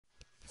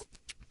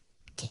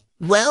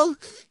Well,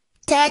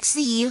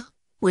 taxi,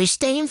 we're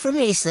staying for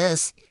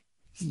Mesa's.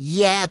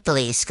 Yeah,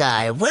 police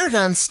guy, we're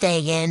done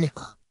staying.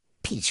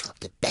 Peach got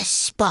the best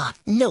spot,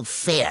 no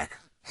fair.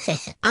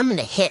 I'm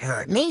gonna hit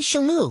her, maybe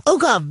she'll move. Oh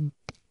god.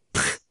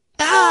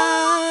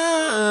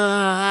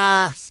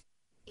 Ah!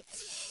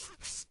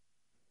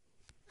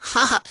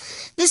 Haha,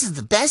 this is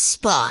the best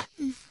spot.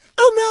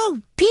 Oh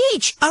no,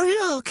 Peach, are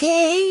you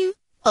okay?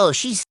 Oh,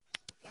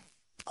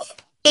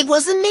 it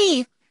wasn't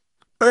me,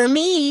 or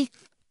me,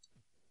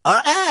 or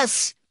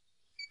us.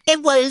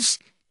 It was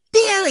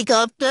the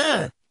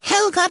helicopter.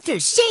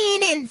 Helicopter's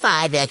staying in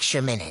 5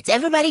 extra minutes.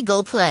 Everybody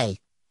go play.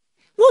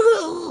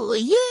 Woohoo!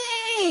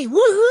 Yay!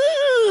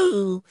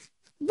 Woohoo!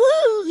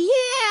 Woo!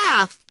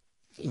 Yeah!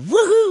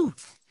 Woohoo!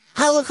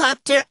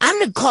 Helicopter, I'm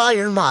gonna call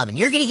your mom and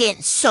you're gonna get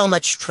in so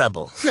much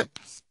trouble.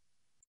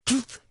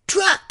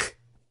 Truck!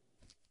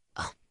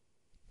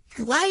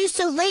 Why are you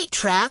so late,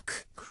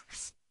 Truck?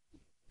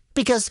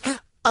 Because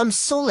I'm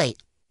so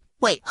late.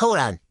 Wait, hold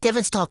on.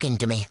 Devin's talking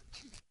to me.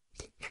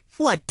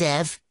 What,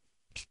 Dev?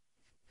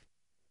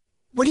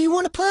 What do you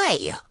want to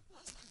play?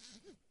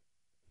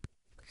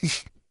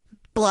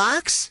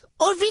 Blocks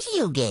or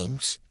video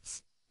games?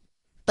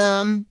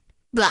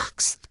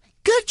 Blocks.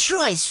 Good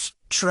choice,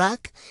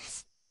 Truck.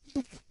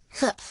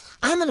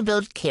 I'm gonna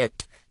build a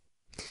character.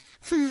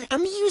 I'm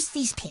gonna use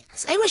these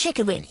pants. I wish I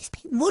could wear these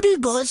pants. What are you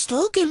guys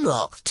talking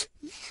about?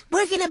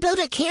 We're gonna build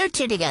a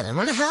character together.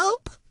 Wanna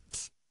help?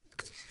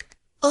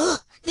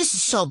 Oh, this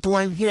is so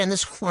boring here in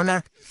this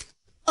corner.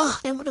 Oh,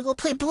 I wanna go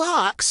play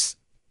blocks.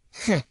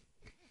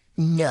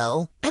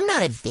 No, I'm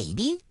not a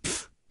baby.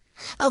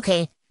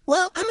 Okay,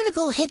 well, I'm gonna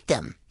go hit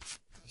them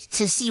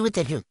to see what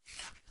they do.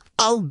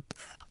 Oh,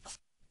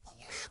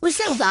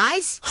 what's up,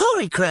 guys?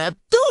 Holy crap,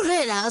 don't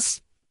hit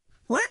us.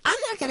 I'm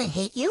not gonna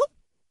hit you.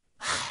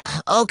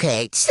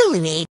 Okay,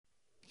 silly me.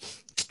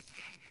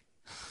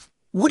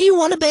 What do you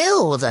want to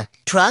build,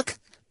 Truck?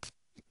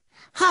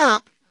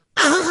 Huh,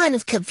 I'm kind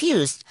of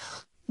confused.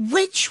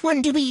 Which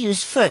one do we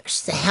use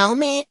first? The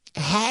helmet,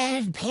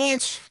 head,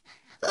 pants?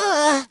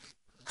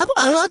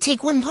 I'll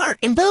take one part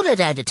and build it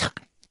at a time.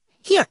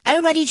 Here,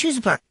 everybody choose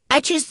a part. I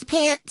choose the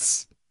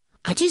pants.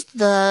 I choose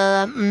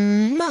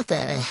not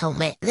the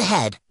helmet, the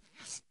head.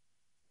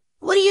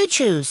 What do you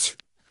choose?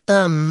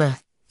 The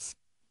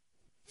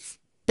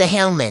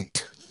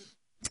helmet.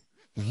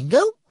 There you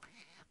go.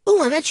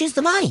 Oh, I'm gonna choose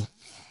the body.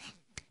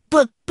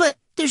 But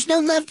there's no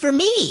love for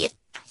me.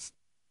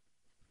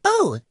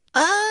 Oh,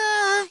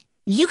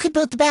 you could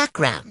build the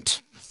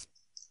background.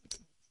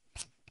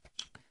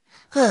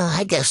 Oh,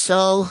 I guess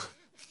so.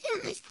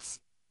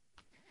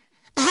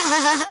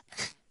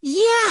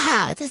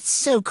 Yeah, that's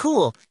so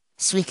cool.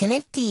 So we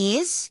connect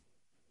this,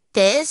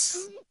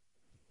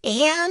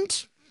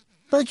 and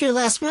build your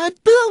last one.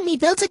 Boom, we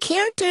built a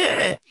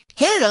character.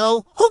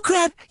 Hello. Oh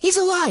crap, he's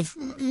alive.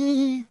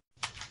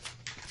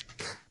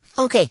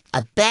 Okay,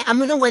 I bet I'm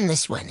gonna win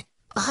this one.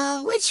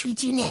 What should we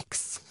do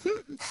next?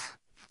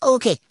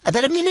 Okay, I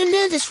bet I'm gonna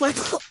know this one.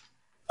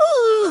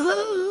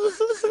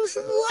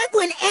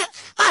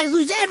 I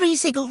lose every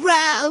single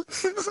round.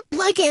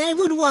 Why can't I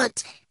win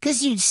once?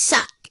 'Cause you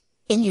suck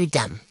and you're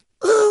dumb.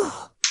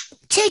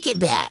 Take it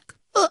back.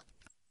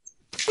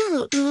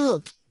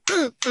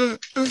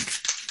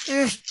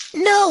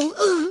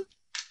 No.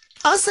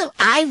 Also,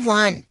 I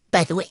won,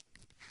 by the way.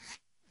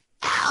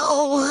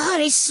 Ow,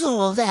 I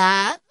saw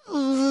that.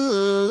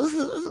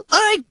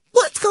 Alright,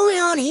 what's going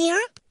on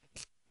here?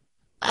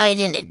 I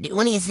didn't do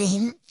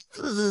anything.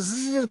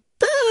 Boo!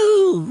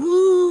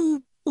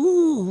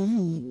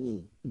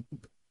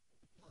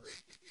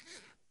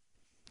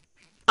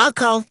 I'll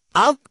call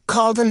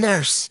the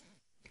nurse.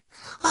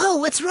 Oh,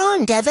 what's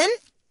wrong, Devin?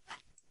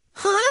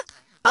 Huh?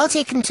 I'll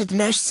take him to the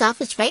nurse's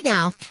office right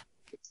now.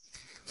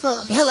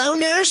 Hello,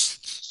 nurse?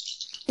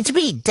 It's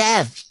me,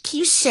 Dev. Can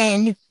you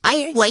send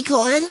Wake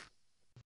on?